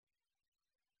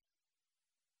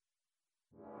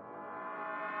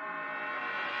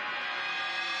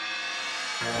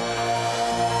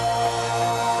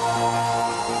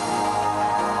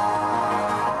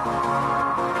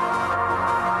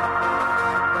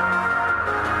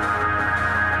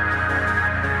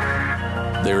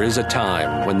There is a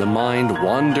time when the mind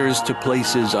wanders to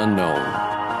places unknown,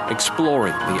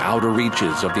 exploring the outer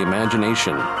reaches of the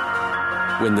imagination,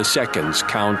 when the seconds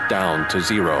count down to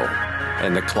zero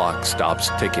and the clock stops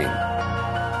ticking.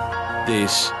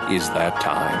 This is that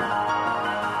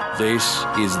time. This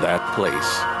is that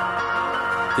place.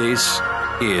 This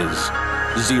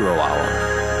is 0 Hour.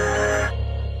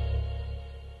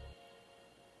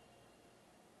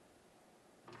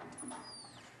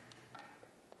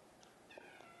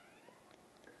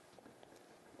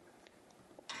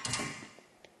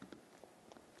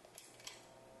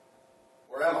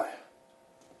 Where am I?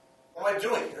 What am I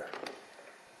doing here?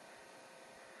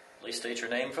 Please state your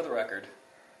name for the record.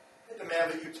 I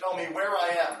demand that you tell me where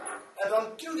I am and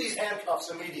undo these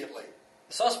handcuffs immediately.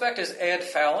 The suspect is Ed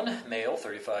Fallon, male,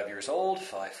 35 years old,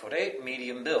 5'8",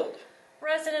 medium build.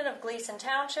 Resident of Gleason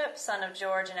Township, son of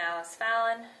George and Alice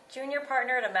Fallon, junior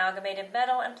partner at Amalgamated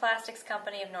Metal and Plastics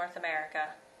Company of North America.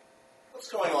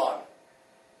 What's going on?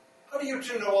 How do you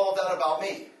two know all of that about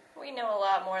me? We know a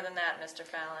lot more than that, Mr.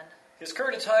 Fallon. His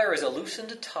current attire is a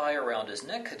loosened tie around his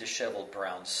neck, a disheveled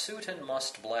brown suit, and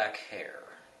mussed black hair.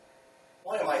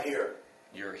 Why am I here?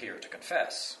 You're here to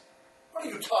confess. What are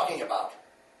you talking about?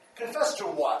 Confess to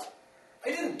what? I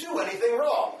didn't do anything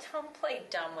wrong. Don't play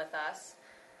dumb with us.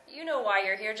 You know why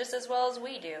you're here just as well as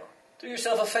we do. Do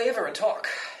yourself a favor and talk.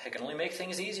 It can only make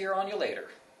things easier on you later.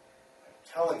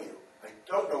 I'm telling you, I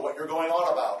don't know what you're going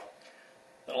on about.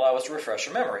 Then allow us to refresh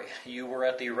your memory. You were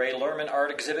at the Ray Lerman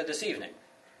art exhibit this evening.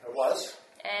 I was.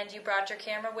 And you brought your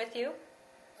camera with you?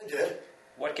 I did.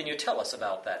 What can you tell us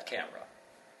about that camera?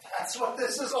 That's what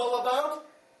this is all about?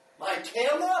 My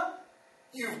camera?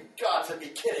 You've got to be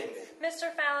kidding me.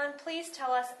 Mr. Fallon, please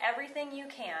tell us everything you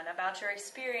can about your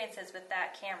experiences with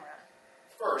that camera.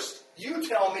 First, you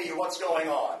tell me what's going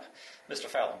on. Mr.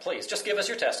 Fallon, please, just give us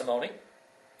your testimony.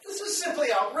 This is simply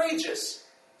outrageous.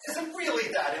 Is it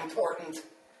really that important?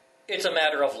 It's a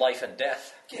matter of life and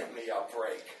death. Give me a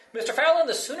break. Mr. Fallon,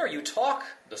 the sooner you talk,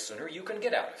 the sooner you can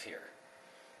get out of here.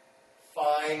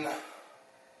 Fine.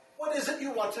 What is it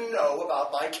you want to know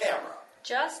about my camera?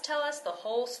 Just tell us the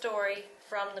whole story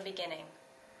from the beginning.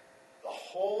 The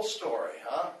whole story,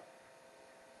 huh?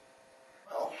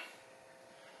 Well,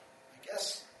 I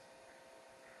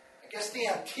guess the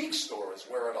antique store is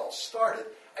where it all started.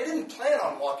 I didn't plan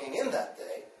on walking in that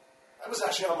day. I was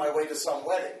actually on my way to some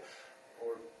wedding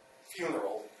or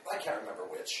funeral. I can't remember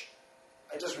which.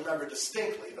 I just remember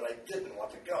distinctly that I didn't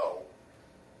want to go.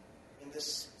 And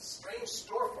this strange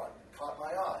storefront caught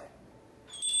my eye.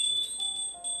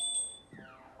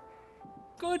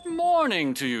 Good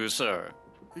morning to you, sir.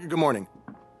 Good morning.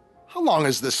 How long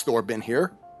has this store been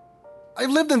here?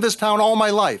 I've lived in this town all my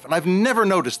life, and I've never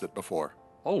noticed it before.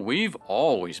 Oh, we've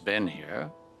always been here.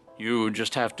 You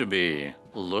just have to be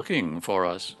looking for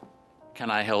us. Can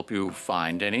I help you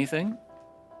find anything?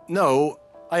 No,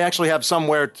 I actually have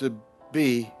somewhere to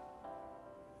be.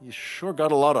 You sure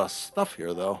got a lot of stuff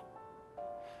here, though.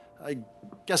 I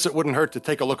guess it wouldn't hurt to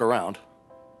take a look around.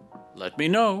 Let me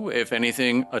know if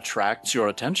anything attracts your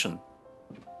attention.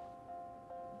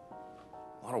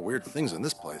 A lot of weird things in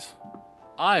this place.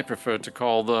 I prefer to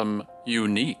call them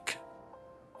unique.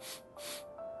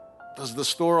 Does the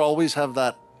store always have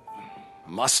that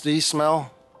musty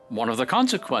smell? One of the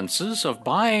consequences of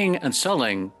buying and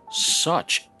selling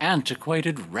such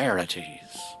antiquated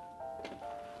rarities.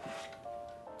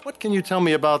 What can you tell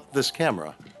me about this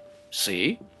camera?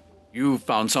 See? You've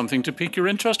found something to pique your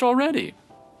interest already.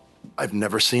 I've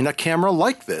never seen a camera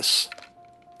like this.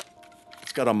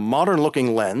 It's got a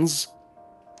modern-looking lens,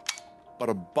 but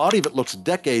a body that looks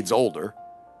decades older.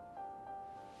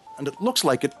 And it looks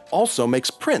like it also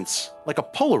makes prints, like a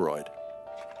Polaroid.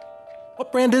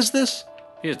 What brand is this?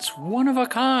 It's one of a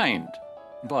kind,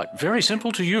 but very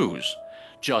simple to use.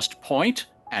 Just point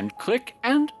and click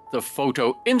and the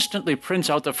photo instantly prints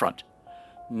out the front.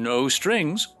 No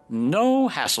strings, no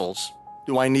hassles.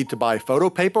 Do I need to buy photo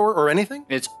paper or anything?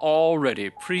 It's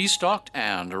already pre-stocked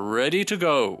and ready to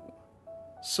go.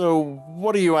 So,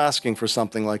 what are you asking for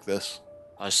something like this?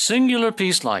 A singular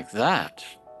piece like that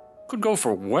could go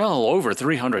for well over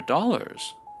 $300.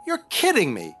 You're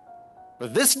kidding me! For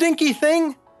this dinky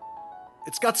thing?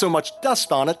 It's got so much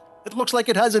dust on it, it looks like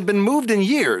it hasn't been moved in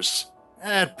years.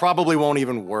 It probably won't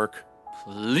even work.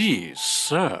 Please,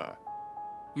 sir.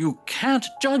 You can't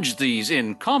judge these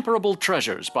incomparable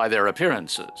treasures by their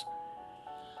appearances.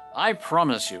 I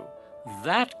promise you,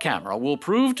 that camera will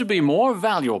prove to be more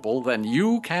valuable than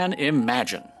you can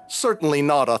imagine. Certainly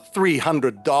not a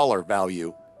 $300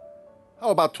 value. How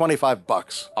about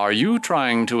 $25? Are you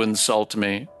trying to insult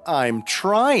me? I'm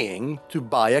trying to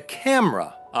buy a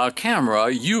camera. A camera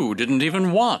you didn't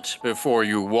even want before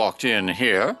you walked in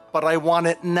here. But I want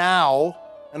it now,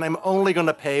 and I'm only going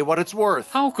to pay what it's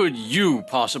worth. How could you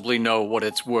possibly know what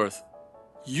it's worth?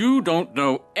 You don't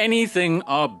know anything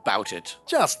about it.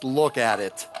 Just look at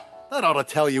it. That ought to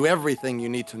tell you everything you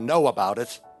need to know about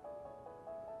it.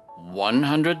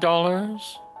 $100?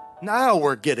 Now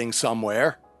we're getting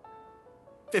somewhere.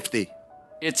 50.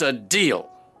 It's a deal.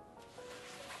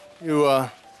 You,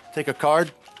 take a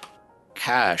card?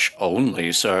 Cash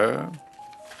only, sir.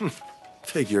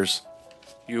 Figures.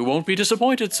 You won't be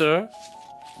disappointed, sir.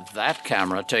 That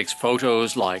camera takes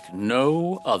photos like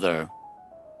no other.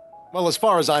 Well, as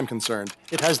far as I'm concerned,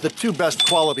 it has the two best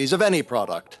qualities of any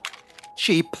product.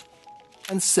 Cheap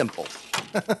and simple.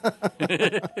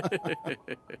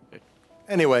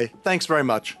 Anyway, thanks very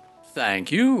much.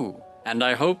 Thank you, and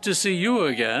I hope to see you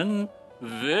again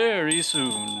very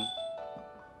soon.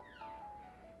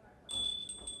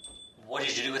 What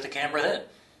did you do with the camera then?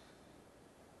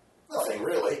 Nothing,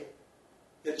 really.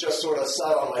 It just sort of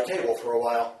sat on my table for a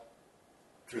while.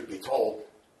 Truth be told,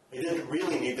 I didn't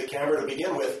really need the camera to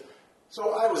begin with,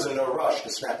 so I was in no rush to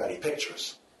snap any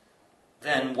pictures.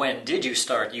 Then when did you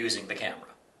start using the camera?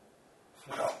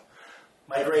 Well,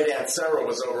 my great-aunt Sarah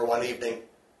was over one evening,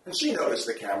 and she noticed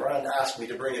the camera and asked me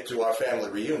to bring it to our family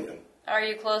reunion. Are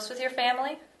you close with your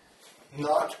family?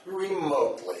 Not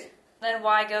remotely. Then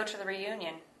why go to the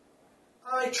reunion?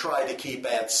 I try to keep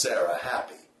Aunt Sarah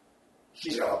happy.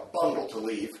 She's got a bundle to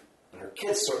leave, and her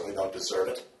kids certainly don't deserve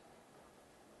it.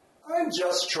 I'm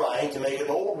just trying to make an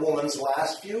old woman's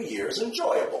last few years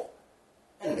enjoyable,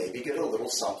 and maybe get a little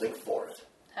something for it.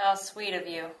 How sweet of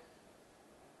you.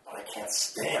 But I can't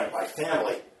stand my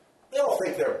family. They all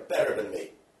think they're better than me.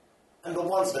 And the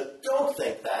ones that don't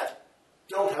think that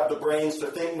don't have the brains to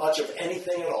think much of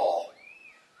anything at all.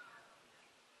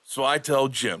 So I tell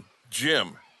Jim,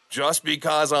 just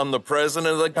because I'm the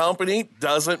president of the company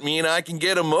doesn't mean I can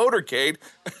get a motorcade.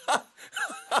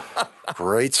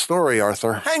 Great story,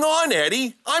 Arthur. Hang on,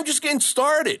 Eddie. I'm just getting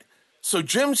started. So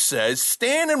Jim says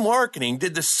Stan in marketing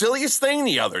did the silliest thing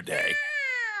the other day.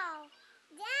 Ow!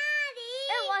 Daddy!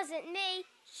 It wasn't me.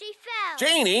 She fell.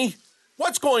 Janie,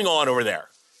 what's going on over there?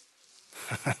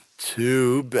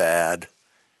 Too bad.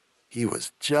 He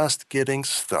was just getting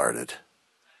started.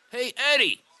 Hey,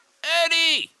 Eddie!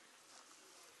 Eddie!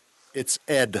 It's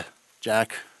Ed,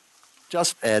 Jack.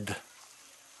 Just Ed.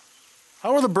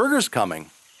 How are the burgers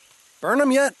coming? Burn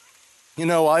them yet? You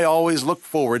know, I always look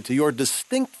forward to your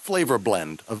distinct flavor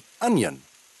blend of onion,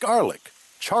 garlic,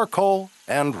 charcoal,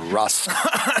 and rust.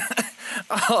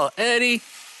 Oh, Eddie,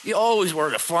 you always were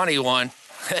the funny one.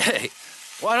 Hey,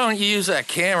 why don't you use that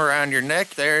camera around your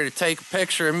neck there to take a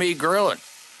picture of me grilling?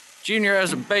 Junior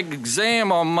has a big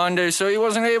exam on Monday, so he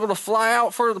wasn't able to fly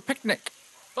out for the picnic.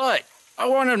 But I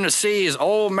want him to see his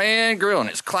old man grilling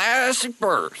his classic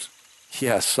burgers.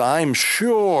 Yes, I'm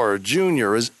sure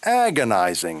Junior is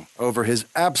agonizing over his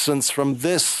absence from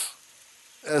this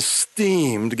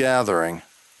esteemed gathering.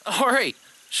 All right,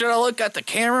 should I look at the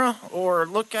camera or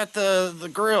look at the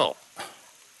grill?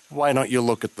 Why don't you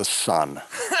look at the sun?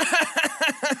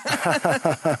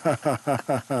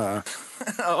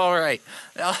 All right,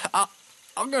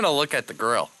 I'm going to look at the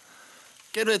grill.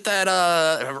 Get it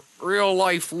that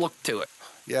real-life look to it.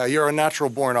 Yeah, you're a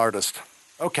natural-born artist.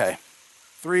 Okay.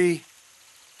 3,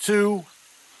 2,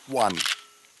 1.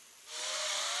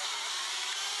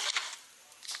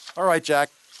 All right, Jack.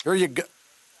 Here you go.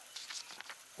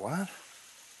 What?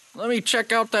 Let me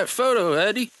check out that photo,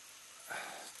 Eddie.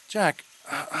 Jack,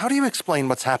 how do you explain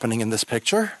what's happening in this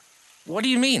picture? What do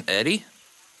you mean, Eddie?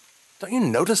 Don't you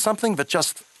notice something that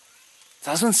just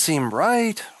doesn't seem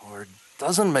right or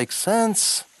doesn't make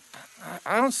sense?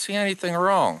 I don't see anything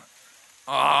wrong.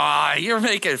 Ah, you're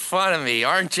making fun of me,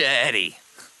 aren't you, Eddie?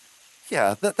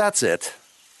 Yeah, that's it.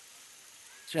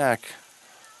 Jack,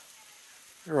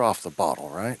 you're off the bottle,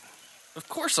 right? Of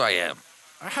course I am.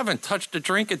 I haven't touched a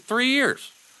drink in 3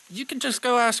 years. You can just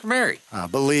go ask Mary.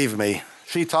 Believe me,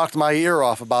 she talked my ear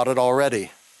off about it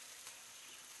already.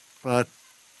 But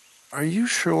are you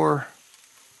sure?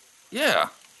 Yeah.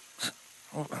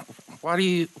 Why do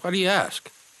you ask?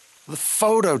 The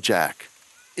photo, Jack.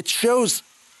 It shows...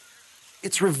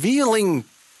 It's revealing...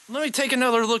 Let me take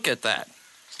another look at that.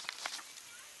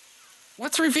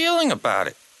 What's revealing about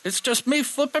it? It's just me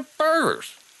flipping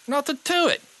burgers. Nothing to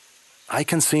it. I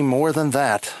can see more than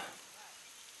that.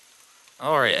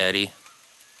 All right, Eddie.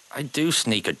 I do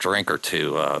sneak a drink or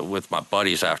two with my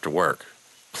buddies after work.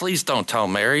 Please don't tell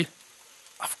Mary.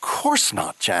 Of course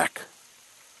not, Jack.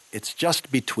 It's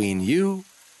just between you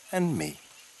and me.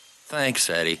 Thanks,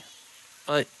 Eddie.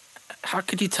 But how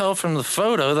could you tell from the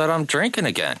photo that I'm drinking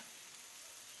again?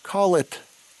 Call it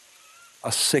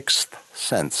a sixth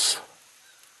sense.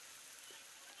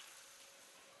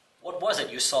 What was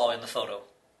it you saw in the photo?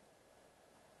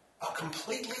 A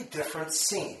completely different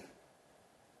scene.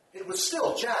 It was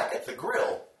still Jack at the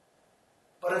grill,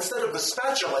 but instead of the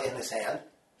spatula in his hand,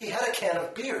 he had a can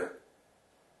of beer.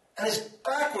 And his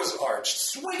back was arched,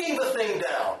 swinging the thing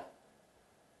down.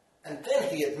 And then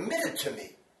he admitted to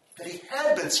me that he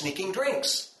had been sneaking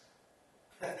drinks.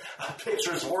 A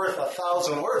picture's worth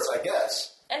 1,000 words, I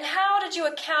guess. And how did you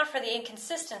account for the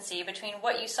inconsistency between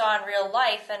what you saw in real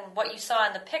life and what you saw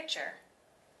in the picture?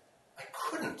 I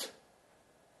couldn't.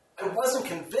 I wasn't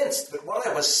convinced that what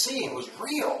I was seeing was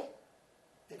real.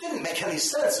 It didn't make any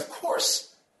sense, of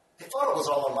course. I thought it was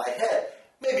all in my head,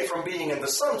 maybe from being in the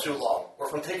sun too long, or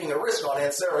from taking a risk on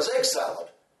Aunt Sarah's egg salad.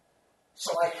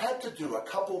 So I had to do a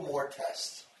couple more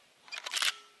tests.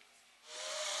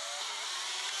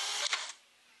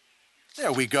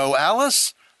 There we go,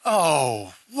 Alice.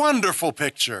 Oh, wonderful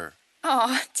picture.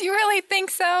 Oh, do you really think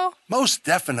so? Most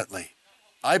definitely.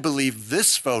 I believe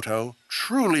this photo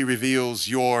truly reveals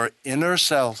your inner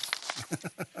self.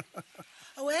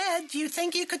 Oh, Ed, do you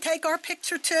think you could take our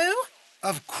picture too?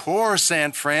 Of course,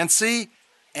 Aunt Francie.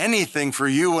 Anything for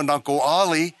you and Uncle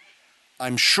Ollie.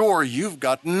 I'm sure you've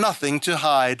got nothing to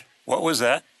hide. What was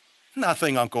that?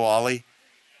 Nothing, Uncle Ollie.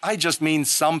 I just mean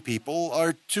some people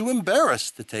are too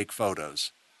embarrassed to take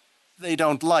photos. They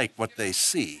don't like what they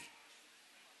see.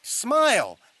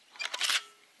 Smile.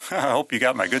 I hope you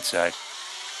got my good side.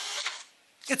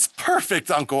 It's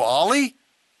perfect, Uncle Ollie.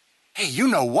 Hey, you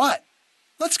know what?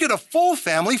 Let's get a full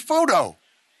family photo.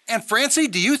 Aunt Francie,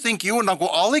 do you think you and Uncle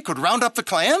Ollie could round up the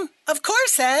clan? Of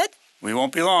course, Ed. We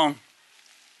won't be long.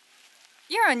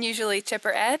 You're unusually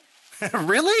chipper, Ed.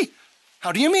 Really?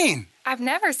 How do you mean? I've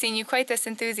never seen you quite this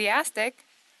enthusiastic,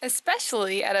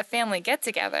 especially at a family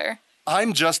get-together.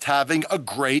 I'm just having a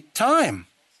great time.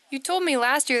 You told me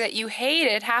last year that you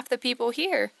hated half the people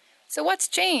here. So what's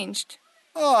changed?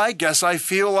 Oh, I guess I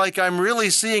feel like I'm really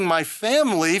seeing my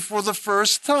family for the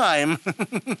first time.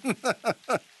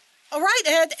 All right,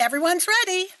 Ed, everyone's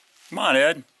ready. Come on,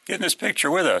 Ed. Get in this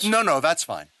picture with us. No, that's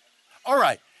fine. All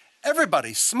right,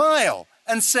 everybody smile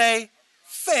and say,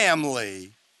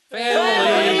 family.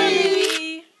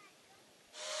 Family!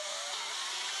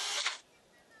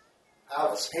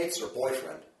 Alice hates her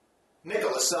boyfriend.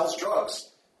 Nicholas sells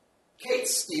drugs. Kate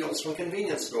steals from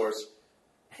convenience stores.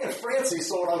 And Francie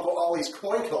sold Uncle Ollie's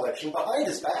coin collection behind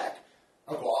his back.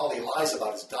 Uncle Ollie lies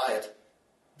about his diet.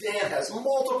 Dan has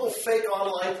multiple fake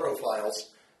online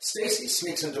profiles. Stacy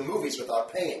sneaks into movies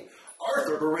without paying.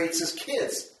 Arthur berates his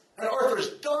kids. And Arthur's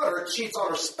daughter cheats on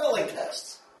her spelling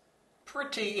tests.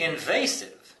 Pretty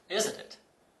invasive, isn't it?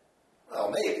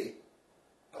 Well, maybe.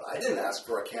 But I didn't ask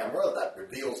for a camera that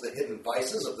reveals the hidden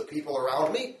vices of the people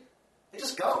around me. I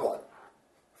just got one.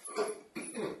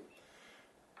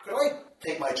 Could I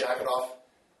take my jacket off?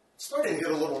 It's starting to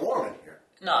get a little warm in here.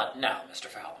 Not now, Mr.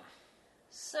 Fallon.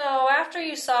 So, after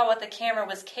you saw what the camera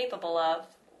was capable of,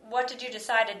 what did you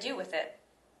decide to do with it?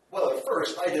 Well, at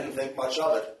first, I didn't think much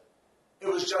of it. It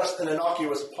was just an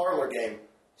innocuous parlor game,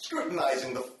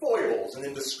 scrutinizing the foibles and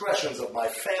indiscretions of my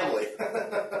family.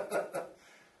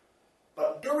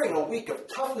 But during a week of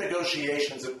tough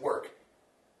negotiations at work,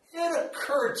 it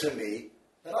occurred to me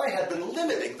that I had been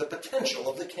limiting the potential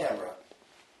of the camera.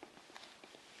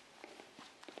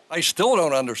 I still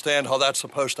don't understand how that's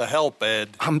supposed to help, Ed.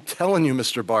 I'm telling you,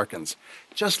 Mr. Barkins,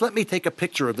 just let me take a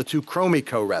picture of the two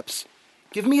Chromico reps.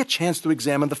 Give me a chance to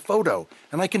examine the photo,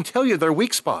 and I can tell you their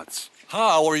weak spots.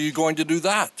 How are you going to do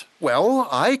that? Well,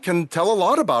 I can tell a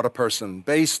lot about a person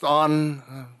based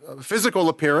on physical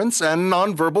appearance and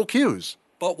nonverbal cues.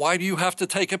 But why do you have to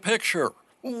take a picture?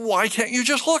 Why can't you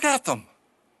just look at them?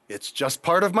 It's just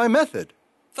part of my method.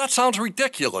 That sounds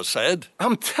ridiculous, Ed.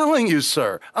 I'm telling you,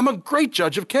 sir, I'm a great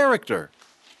judge of character.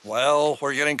 Well,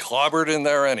 we're getting clobbered in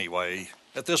there anyway.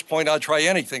 At this point, I'd try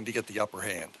anything to get the upper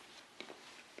hand.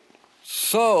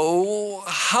 So,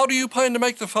 how do you plan to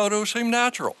make the photo seem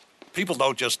natural? People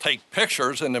don't just take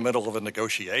pictures in the middle of a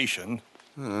negotiation.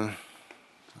 I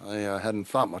hadn't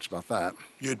thought much about that.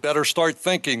 You'd better start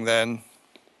thinking then.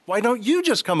 Why don't you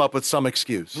just come up with some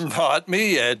excuse? Not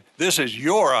me, Ed. This is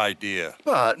your idea.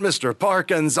 But, Mr.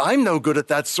 Parkins, I'm no good at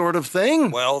that sort of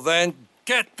thing. Well, then,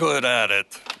 get good at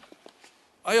it.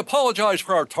 I apologize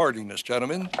for our tardiness,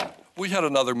 gentlemen. We had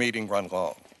another meeting run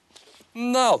long.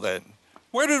 Now then,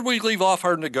 where did we leave off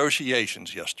our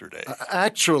negotiations yesterday?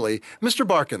 Actually, Mr.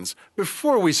 Barkins,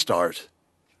 before we start,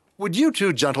 would you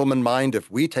two gentlemen mind if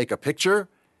we take a picture?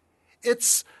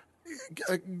 It's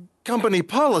company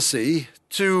policy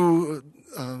to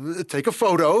take a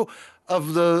photo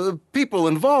of the people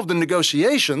involved in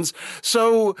negotiations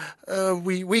so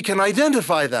we can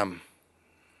identify them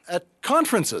at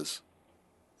conferences.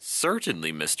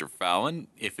 Certainly, Mr. Fallon,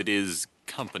 if it is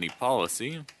company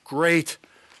policy. Great.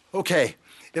 Okay,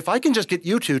 if I can just get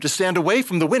you two to stand away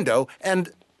from the window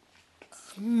and...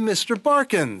 Mr.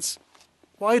 Barkins,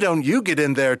 why don't you get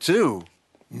in there too?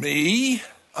 Me?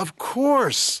 Of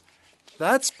course.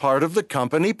 That's part of the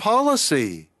company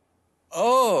policy.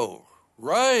 Oh,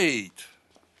 right.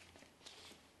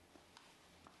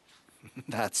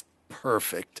 That's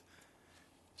perfect.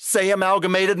 Say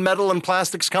Amalgamated Metal and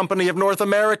Plastics Company of North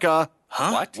America.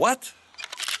 Huh? What?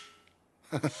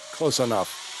 Close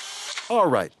enough. All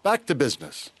right, back to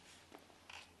business.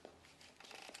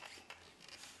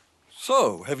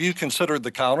 So, have you considered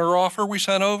the counteroffer we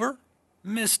sent over?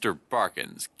 Mr.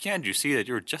 Barkins, can't you see that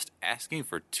you're just asking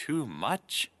for too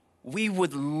much? We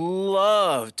would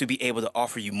love to be able to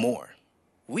offer you more.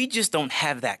 We just don't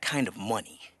have that kind of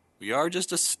money. We are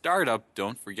just a startup,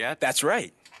 don't forget. That's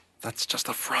right. That's just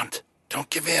a front.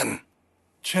 Don't give in.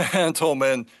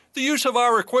 Gentlemen, the use of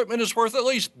our equipment is worth at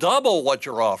least double what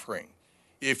you're offering.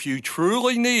 If you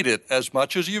truly need it as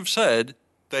much as you've said,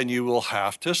 then you will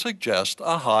have to suggest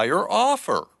a higher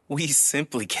offer. We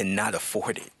simply cannot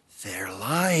afford it. They're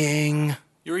lying.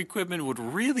 Your equipment would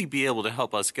really be able to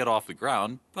help us get off the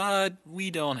ground, but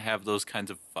we don't have those kinds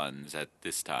of funds at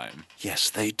this time. Yes,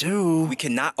 they do. We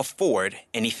cannot afford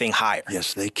anything higher.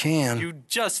 Yes, they can. You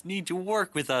just need to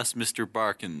work with us, Mr.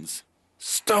 Barkins.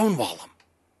 Stonewall them.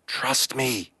 Trust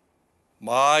me.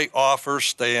 My offer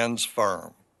stands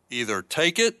firm. Either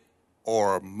take it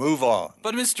or move on.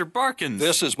 But Mr. Barkins...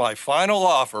 This is my final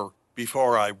offer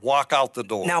before I walk out the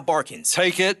door. Now, Barkins.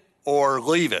 Take it or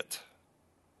leave it.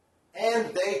 And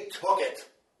they took it.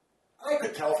 I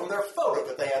could tell from their photo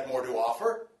that they had more to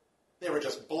offer. They were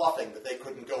just bluffing that they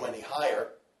couldn't go any higher,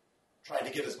 trying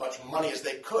to get as much money as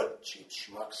they could, cheap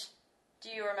schmucks. Do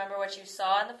you remember what you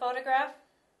saw in the photograph?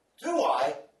 Do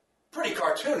I? Pretty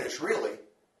cartoonish, really.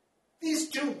 These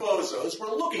two bozos were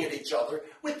looking at each other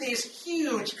with these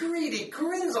huge, greedy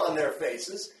grins on their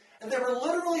faces, and they were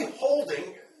literally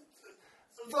holding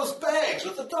those bags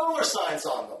with the dollar signs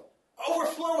on them,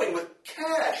 overflowing with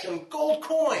cash and gold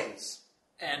coins.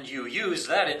 And you use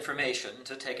that information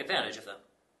to take advantage of them.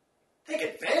 Take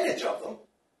advantage of them?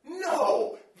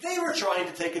 No! They were trying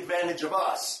to take advantage of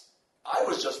us. I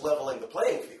was just leveling the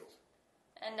playing field.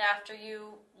 And after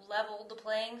you leveled the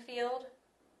playing field?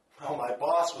 Well, my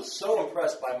boss was so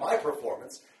impressed by my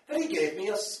performance that he gave me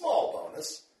a small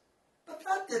bonus. But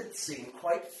that didn't seem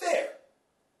quite fair.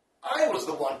 I was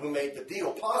the one who made the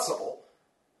deal possible.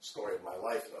 Story of my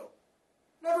life, though.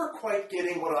 Never quite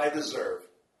getting what I deserve.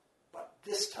 But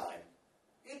this time,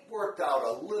 it worked out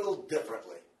a little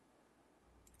differently.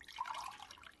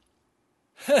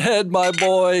 Ed, my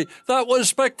boy, that was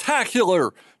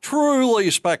spectacular.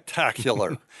 Truly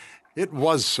spectacular. It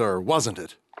was, sir, wasn't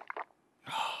it?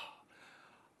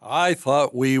 I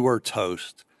thought we were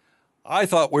toast. I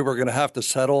thought we were going to have to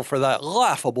settle for that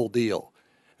laughable deal.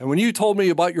 And when you told me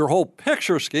about your whole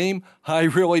picture scheme, I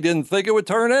really didn't think it would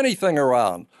turn anything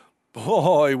around.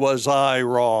 Boy, was I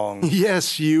wrong.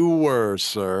 Yes, you were,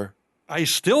 sir. I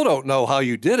still don't know how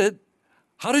you did it.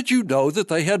 How did you know that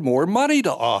they had more money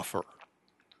to offer?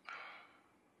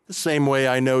 The same way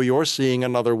I know you're seeing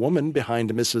another woman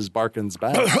behind Mrs. Barkins'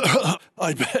 back.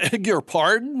 I beg your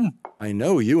pardon? I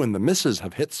know you and the missus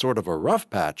have hit sort of a rough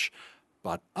patch,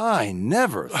 but I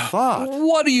never thought...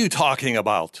 What are you talking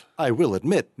about? I will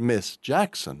admit Miss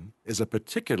Jackson is a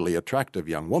particularly attractive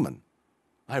young woman.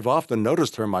 I've often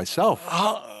noticed her myself.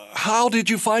 How did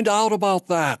you find out about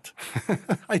that?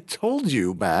 I told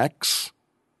you, Max.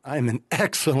 I'm an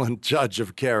excellent judge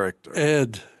of character.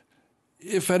 Ed,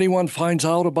 if anyone finds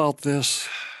out about this...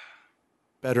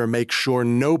 Better make sure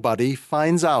nobody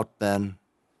finds out, then.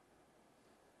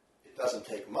 It doesn't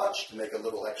take much to make a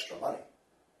little extra money.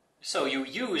 So you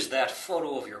used that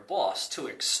photo of your boss to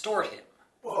extort him.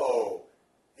 Whoa,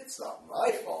 it's not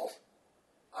my fault.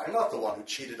 I'm not the one who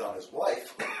cheated on his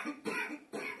wife.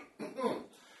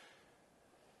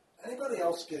 Anybody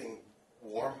else getting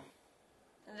warm?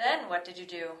 Then what did you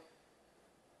do?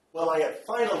 Well, I had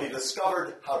finally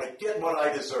discovered how to get what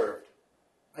I deserved.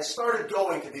 I started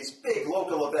going to these big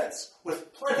local events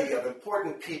with plenty of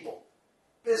important people.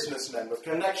 Businessmen with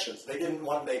connections they didn't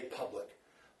want made public.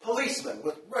 Policemen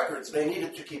with records they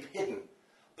needed to keep hidden.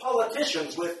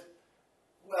 Politicians with,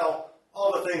 well,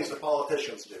 all the things that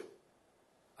politicians do.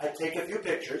 I'd take a few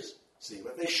pictures, see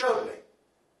what they showed me.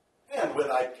 And when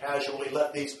I'd casually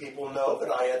let these people know that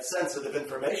I had sensitive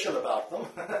information about them,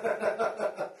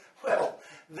 well,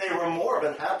 they were more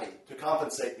than happy to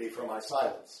compensate me for my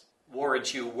silence.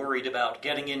 Weren't you worried about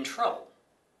getting in trouble?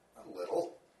 A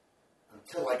little.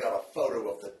 Until I got a photo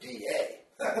of the DA.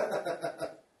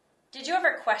 Did you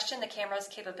ever question the camera's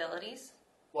capabilities?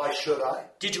 Why should I?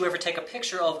 Did you ever take a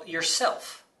picture of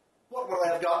yourself? What would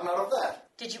I have gotten out of that?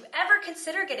 Did you ever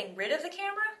consider getting rid of the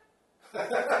camera?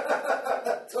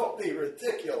 Don't be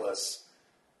ridiculous.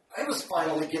 I was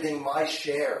finally getting my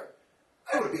share.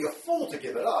 I would be a fool to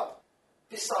give it up.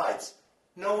 Besides,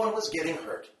 no one was getting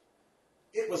hurt.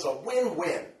 It was a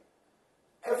win-win.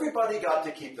 Everybody got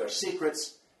to keep their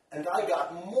secrets, and I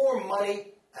got more money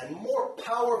and more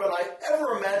power than I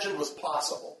ever imagined was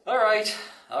possible. All right.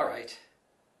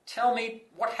 Tell me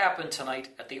what happened tonight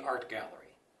at the art gallery.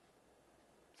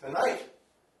 Tonight?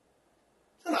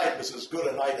 Tonight was as good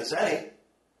a night as any.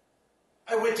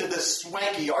 I went to this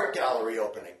swanky art gallery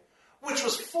opening, which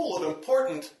was full of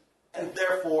important and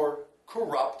therefore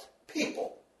corrupt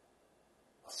people.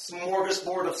 A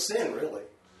smorgasbord of sin, really.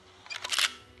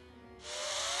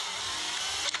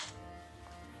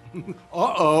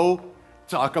 Uh-oh.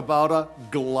 Talk about a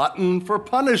glutton for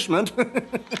punishment.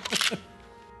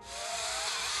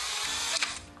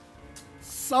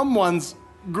 Someone's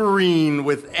green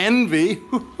with envy.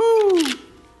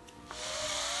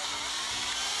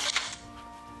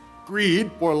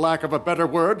 Greed, for lack of a better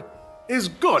word, is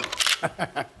good.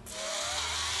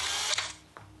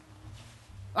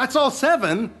 That's all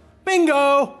 7.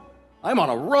 Bingo! I'm on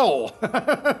a roll.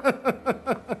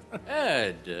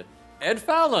 Ed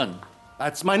Fallon.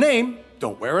 That's my name.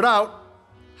 Don't wear it out.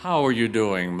 How are you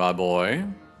doing, my boy?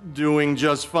 Doing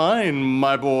just fine,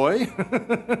 my boy.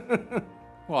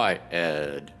 Why,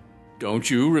 Ed, don't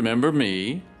you remember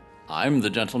me? I'm the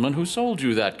gentleman who sold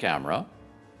you that camera.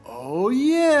 Oh,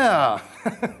 yeah.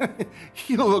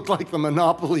 You look like the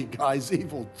Monopoly guy's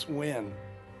evil twin.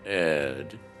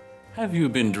 Ed, have you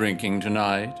been drinking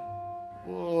tonight?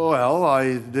 Well,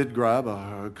 I did grab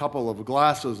a couple of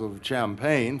glasses of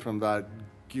champagne from that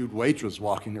cute waitress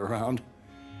walking around,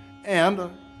 and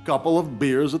a couple of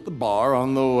beers at the bar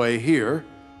on the way here,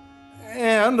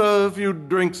 and a few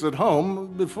drinks at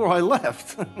home before I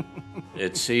left.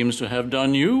 It seems to have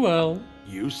done you well.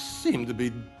 You seem to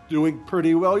be doing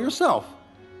pretty well yourself.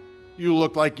 You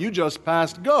look like you just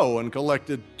passed go and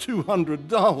collected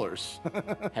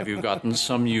 $200. Have you gotten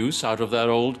some use out of that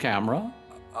old camera?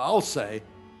 I'll say,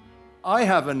 I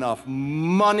have enough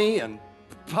money and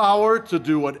power to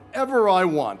do whatever I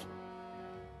want.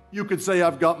 You could say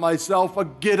I've got myself a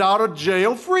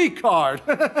get-out-of-jail-free card.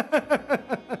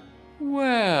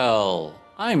 Well,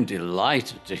 I'm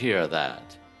delighted to hear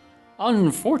that.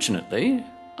 Unfortunately,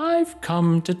 I've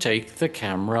come to take the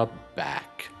camera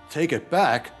back. Take it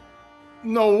back?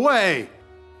 No way!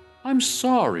 I'm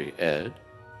sorry, Ed.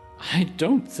 I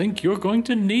don't think you're going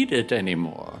to need it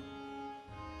anymore.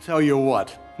 Tell you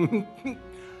what,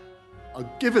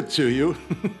 I'll give it to you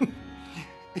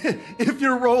if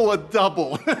you roll a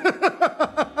double. The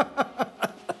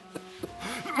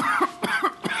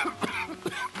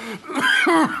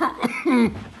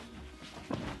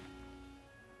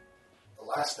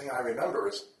last thing I remember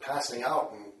is passing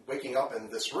out and waking up in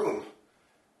this room,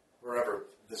 wherever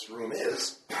this room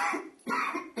is.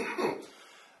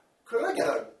 Could I get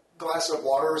a glass of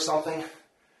water or something?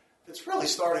 It's really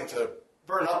starting to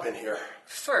burn up in here.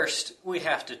 First, we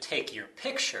have to take your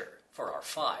picture for our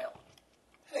file.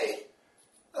 Hey,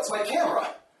 that's my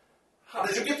camera. How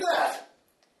did you get that?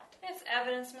 It's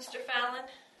evidence, Mr. Fallon.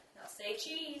 Now say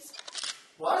cheese.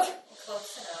 What?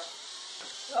 Close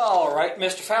enough. All right,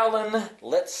 Mr. Fallon,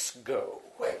 let's go.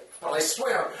 Wait, but I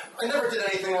swear, I never did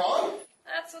anything wrong.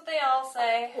 That's what they all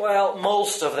say. Well,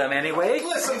 most of them anyway.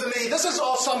 Listen to me, this is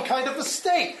all some kind of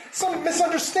mistake, some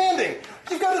misunderstanding.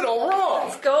 You've got it all wrong.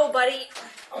 Let's go, buddy.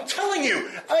 I'm telling you,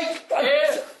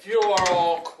 If you are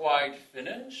all quite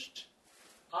finished,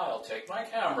 I'll take my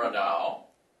camera now.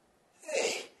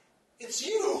 Hey, it's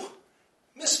you,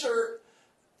 Mr.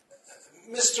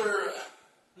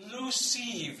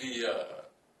 Lucivia.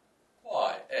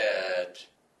 Why, Ed,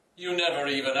 you never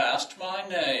even asked my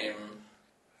name.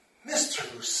 Mr.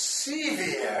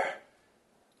 Lucivier.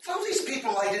 Tell these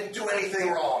people I didn't do anything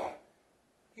wrong.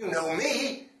 You know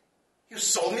me. You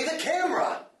sold me the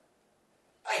camera.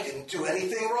 I didn't do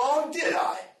anything wrong, did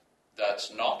I? That's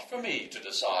not for me to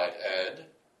decide, Ed.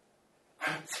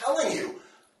 I'm telling you,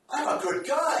 I'm a good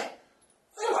guy.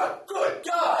 I'm a good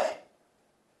guy.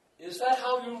 Is that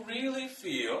how you really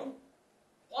feel?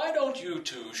 Why don't you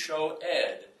two show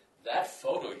Ed that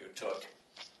photo you took?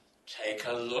 Take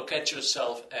a look at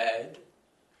yourself, Ed.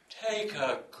 Take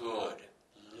a good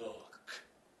look.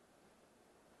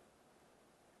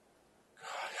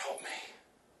 God help me.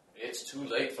 It's too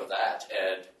late for that,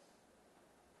 Ed.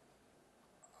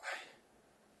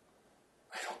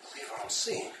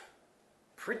 seeing?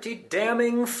 Pretty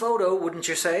damning photo, wouldn't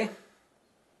you say?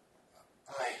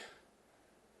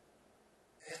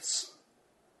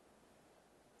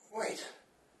 Wait.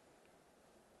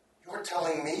 You're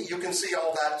telling me you can see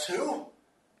all that too?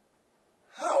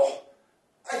 How?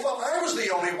 I thought I was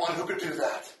the only one who could do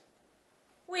that.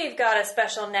 We've got a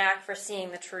special knack for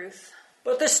seeing the truth.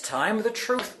 But this time, the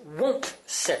truth won't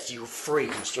set you free.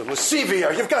 Mr.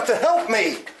 Lascivia, you've got to help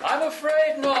me! I'm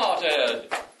afraid not, Ed.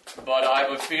 But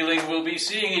I've a feeling we'll be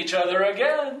seeing each other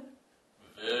again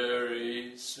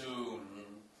very soon.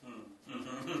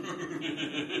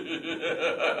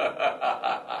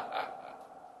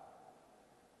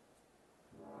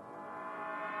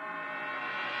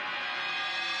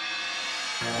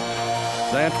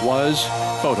 That was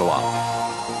Photo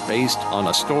Op, based on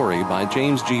a story by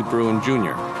James G. Bruin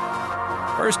Jr.,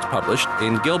 first published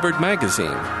in Gilbert Magazine,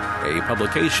 a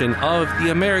publication of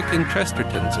the American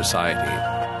Chesterton Society,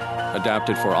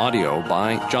 adapted for audio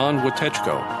by John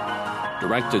Witechko,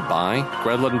 directed by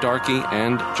Gredlin Darkey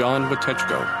and John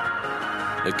Witechko.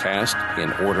 The cast,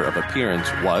 in order of appearance,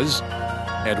 was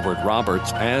Edward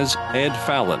Roberts as Ed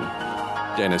Fallon,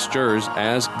 Dennis Jers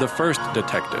as the first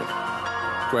detective,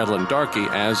 Gredlin Darkey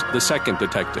as the second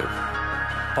detective,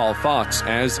 Paul Fox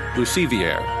as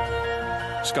Lucivier,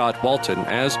 Scott Walton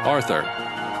as Arthur,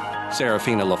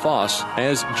 Serafina LaFosse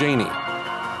as Janie,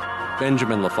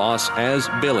 Benjamin LaFosse as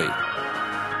Billy,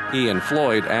 Ian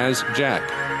Floyd as Jack,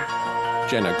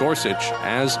 Jenna Gorsuch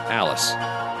as Alice,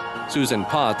 Susan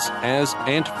Potts as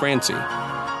Aunt Francie,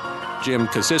 Jim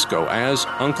Kosciuszko as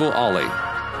Uncle Ollie,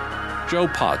 Joe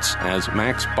Potts as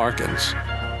Max Barkins,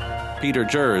 Peter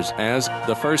Jers as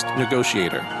the first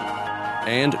negotiator,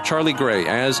 and Charlie Gray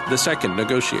as the second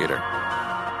negotiator.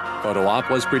 Photo Op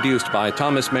was produced by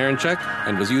Thomas Marinchek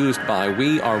and was used by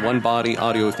We Are One Body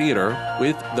Audio Theater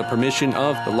with the permission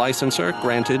of the licensor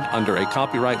granted under a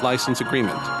copyright license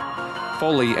agreement.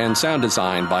 Foley and sound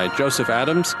design by Joseph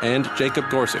Adams and Jacob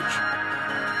Gorsuch.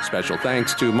 Special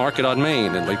thanks to Market on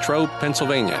Main in Latrobe,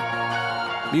 Pennsylvania.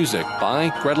 Music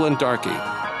by Gredlin Darkey.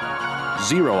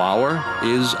 0 Hour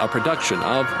is a production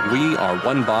of We Are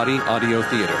One Body Audio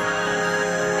Theater.